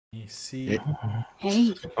You see.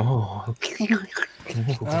 Hey. Oh.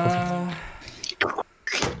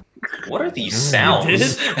 What are these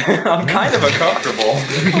sounds? I'm kind of uncomfortable.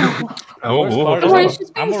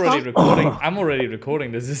 I'm already recording. I'm already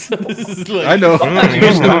recording. This is like. I know.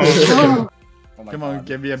 Come on,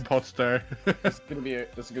 give me imposter. This is gonna be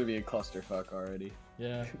a clusterfuck already.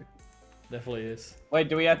 Yeah, definitely is. Wait,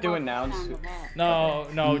 do we have to announce?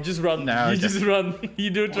 No, just run. No, you just run. You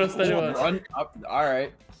don't trust anyone. Run up. All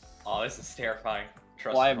right. Oh, this is terrifying.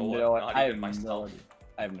 Trust Well, I have no one, no, not I even have myself.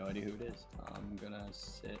 I have no idea who it is. I'm gonna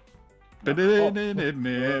sit.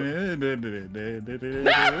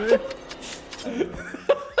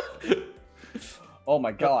 Oh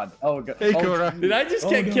my god. Oh god. Hey, Kura. Did I just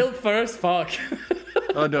get killed first? Fuck.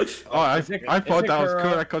 Oh no! Oh, I thought that was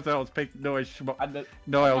Kura because I was pink. No, it's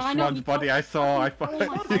no, it was Shmon's body. I saw. I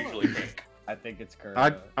thought. Usually pink. I think it's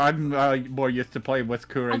Kura. I'm more used to playing with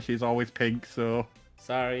Kura, and she's always pink. So.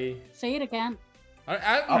 Sorry. Say it again.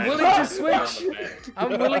 I'm willing to switch.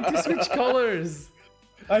 I'm willing to switch colors.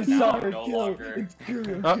 I saw her no kill. longer. It's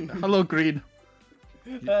Kura. Hello, Green.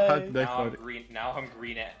 Hey. Now I'm green. Now I'm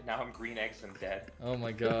green. Now I'm green eggs and dead. Oh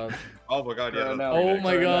my god. Oh my god, yeah. No, Oh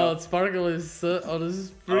my Kura, god. no. Sparkle is oh, this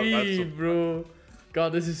is free, so bro.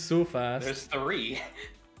 God, this is so fast. There's 3.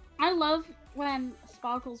 I love when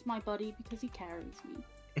Sparkle's my buddy because he carries me.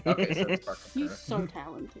 Okay, so it's Sparkle. He's so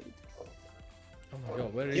talented. Oh my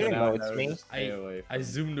god, where is You he? know it's me. I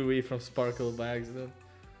zoomed away from Sparkle by accident.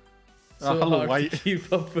 So Oh, hello, hard White. to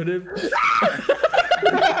keep up with him.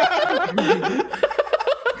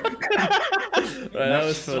 Right, that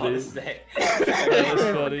was funny. That was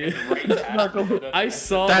funny. I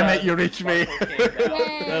saw Damn that. it! You reached me.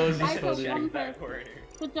 That was just I got funny. one person.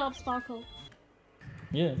 Good job, Sparkle.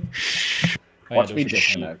 Yeah. Watch me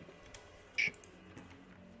disconnect.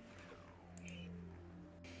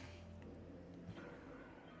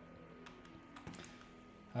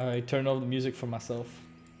 I turned off the music for myself.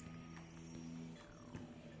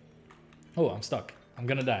 Oh, I'm stuck. I'm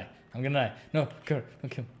gonna die. I'm gonna die. No, Kurt, don't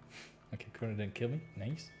kill me. Okay, Kurt didn't kill me.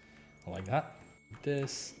 Nice. I like that.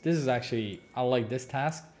 This is actually, I like this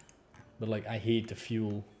task, but like I hate the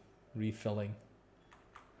fuel refilling.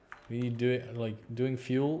 We do it like doing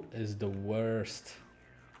fuel is the worst.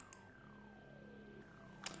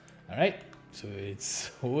 All right, so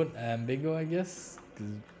it's Owen and Bingo, I guess.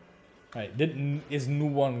 Right, is no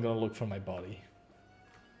one gonna look for my body?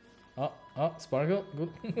 Oh, Sparkle, go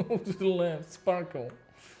to the left, Sparkle.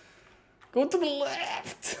 Go to the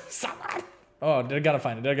left, someone. Oh, they're gonna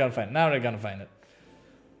find it. They're gonna find it. Now they're gonna find it.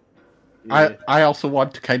 I also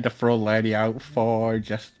want to kind of throw Lenny out for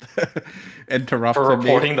just interrupting For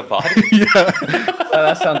reporting me. the body? Yeah.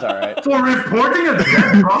 That sounds alright. For reporting a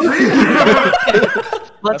dead body?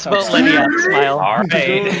 Let's vote Lenny out. Smile. Alright.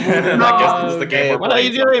 I guess this is the game we're What are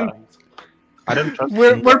you playing doing? sometimes. I don't trust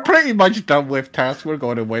We're pretty much done with tasks. We're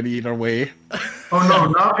going to win either way. Oh no,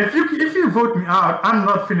 no! If you vote me out, I'm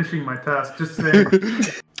not finishing my task. Just saying.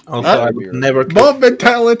 Also, I would never kill. Mob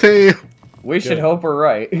mentality. We should hope we're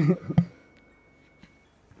right.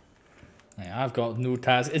 Yeah, I've got no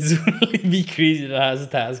task. It's really be crazy that has a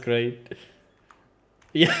task, right?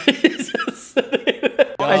 Yeah.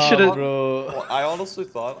 I should've- Bro. Well, I honestly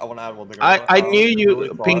thought I want to add one thing. I knew you, really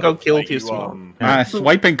thought, Pingo killed like, you, Small.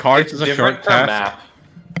 Swiping cards is a short Different per task. map.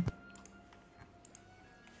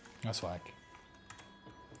 That's whack.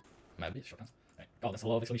 Maybe short task. Right. Oh, that's a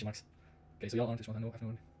lot of exclamation marks. Okay, so y'all aren't just one. I know.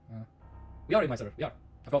 We are in my server. We are.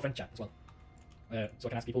 I've got a friend chat as well. So I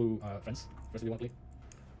can ask people who are friends. First, if you want to play.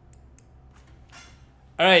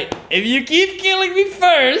 Alright, if you keep killing me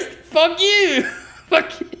first, fuck you!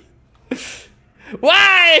 Fuck you!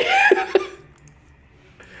 Why?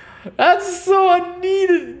 That's so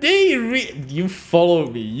unneeded. You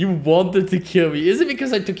followed me. You wanted to kill me. Is it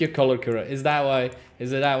because I took your color, Kura? Is that why?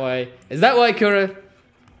 Is it that way? Is that why, Kura?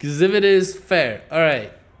 Because if it is, fair.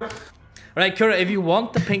 Alright. Alright, Kura, if you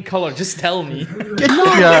want the pink color, just tell me. Get your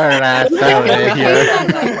ass out of here.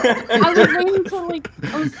 I was waiting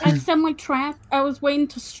to I set my trap. I was waiting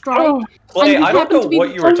to strike. Clay, and you I don't happened know to be what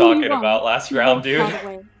the you were only talking one about last who round, walked dude. that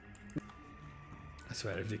way. I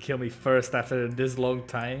swear, if they kill me first after this long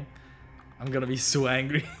time, I'm gonna be so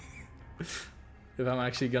angry. If I'm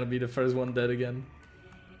actually gonna be the first one dead again.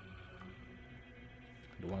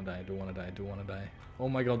 I don't wanna die, I don't wanna die, I don't wanna die. Oh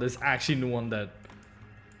my god, there's actually no one dead.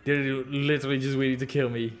 They're literally just waiting to kill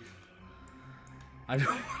me. I don't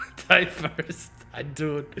wanna die first. I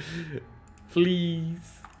don't. Please.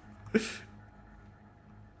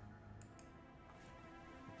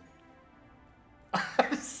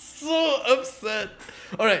 I'm so upset.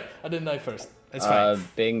 Alright, I didn't die first. It's fine.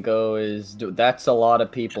 Bingo is. That's a lot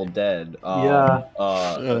of people dead. Yeah.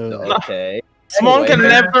 Okay. Shmon can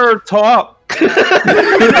never talk. He's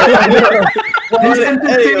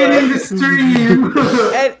entertaining the stream.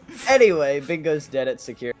 Anyway, Bingo's dead at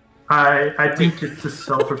security. I think it's just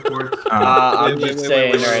self-report. I'm just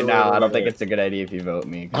saying right now, I don't think it's a good idea if you vote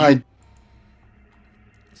me.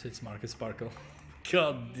 So it's Marcus Sparkle.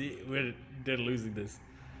 God, they're losing this.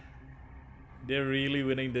 They're really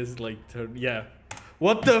winning this, like, turn. Yeah.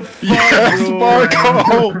 What the fuck, Yes,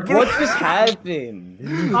 Sparkle! What just happened?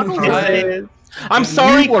 I'm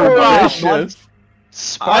sorry,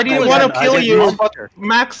 I didn't want to kill you, but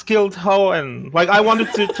Max killed Hoenn. Like, I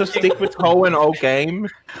wanted to just stick with Hoenn all game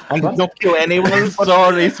and not kill anyone.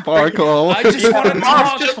 Sorry, Sparkle. I just want to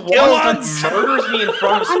talk just once. murders me in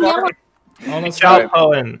front of Spark. Honestly,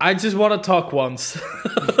 Hoenn. I just want to talk once.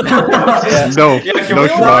 No, no,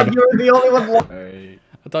 Shmon. You're the only one.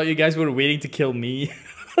 I thought you guys were waiting to kill me.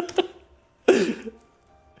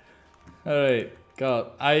 Alright,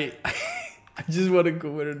 God, I just want to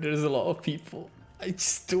go where there's a lot of people. I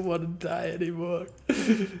just don't want to die anymore.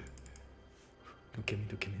 Don't kill me,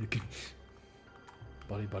 don't kill me, don't kill me.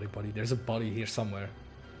 Body. There's a body here somewhere.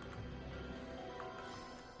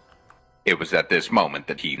 It was at this moment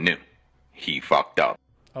that he knew. He fucked up.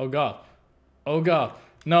 Oh God. Oh God.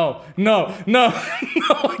 No. Not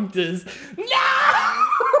like this. No!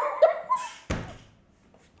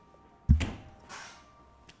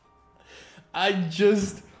 I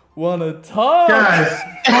just wanna talk. Guys,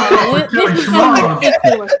 This is getting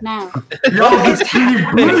ridiculous now. y'all just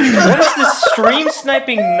keep bullying. What is this stream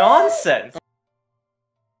sniping nonsense?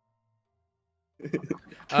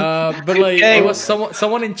 But like, it was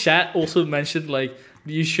someone in chat also mentioned like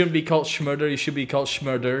you shouldn't be called Schmurder, you should be called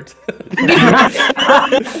Schmurdered.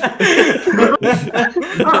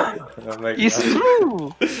 It's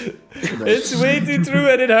true. It's way too true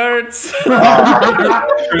and it hurts.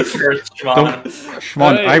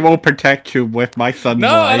 Shmon, I will protect you with my son's No,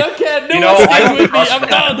 I life. don't care. No You know, one I stays don't with me. trust I'm them.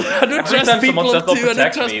 done. I don't Every trust time someone people says of they'll two. I don't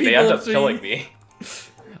protect trust me, they people end of up three. killing me.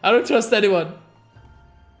 I don't trust anyone.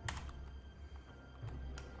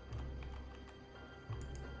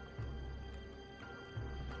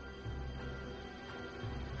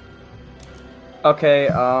 Okay,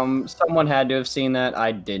 someone had to have seen that.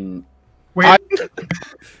 I didn't. Wait,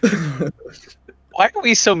 Why are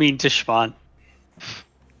we so mean to Shmon?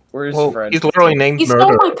 Where's Well, Fred? he's literally named He stole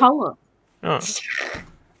Murder. my color. Oh.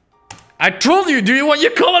 I told you. Do you want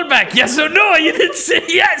your color back? Yes or no? You didn't say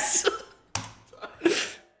yes.